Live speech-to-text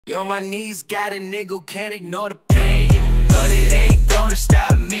Yo, my knees got a nigga, can't ignore the pain. But it ain't gonna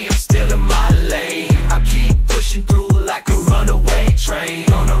stop me, I'm still in my lane. I keep pushing through like a runaway train.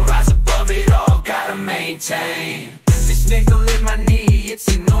 Gonna rise above it all, gotta maintain. This nickel in my knee,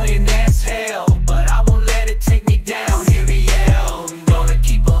 it's annoying as hell, but I won't let it take me down, hear me yell. I'm gonna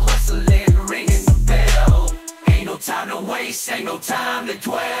keep a hustling, ringing the bell. Ain't no time to waste, ain't no time to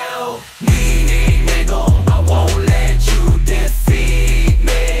dwell. Knee-Niggle, I won't let you defeat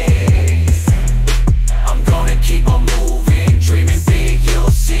me. I'm gonna keep on moving, dreaming big,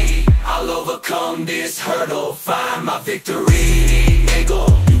 you'll see. I'll overcome this hurdle, find my victory. Knee-Niggle,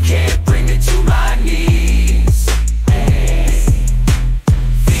 you can't bring me to my knees.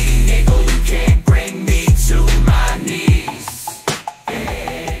 Knee-Niggle, you can't bring me to my knees.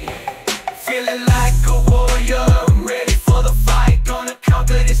 Feeling like a warrior, I'm ready for the fight. Gonna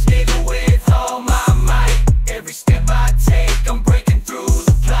conquer this nigga with all my might. Every step I take, I'm breaking through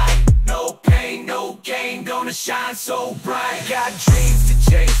the plight. No pain, no gain, gonna shine so bright. Got dreams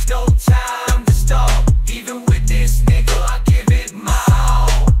to chase, no time to stop. Even with this nigga, I give it my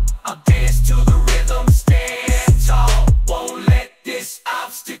all. I'll dance to the rhythm, stand tall. Won't let this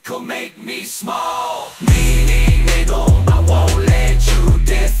obstacle make me small. Knee-Niggle, I won't let you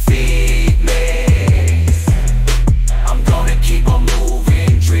defeat me. I'm gonna keep on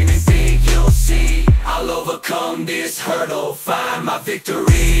moving, dreaming big, you'll see. I'll overcome this hurdle, find my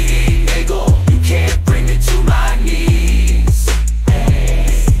victory. Niggle, you can't bring me to my knees.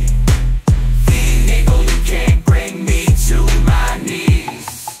 Niggle, you can't bring me to my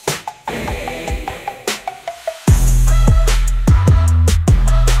knees.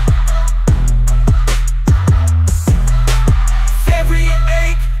 Every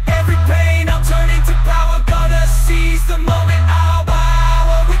ache, every pain, I'll turn into power. Gonna seize the moment, hour by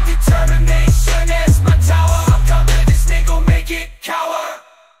hour. With determination as my tower, I'll conquer this nigga, make it cower.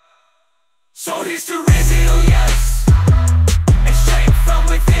 So history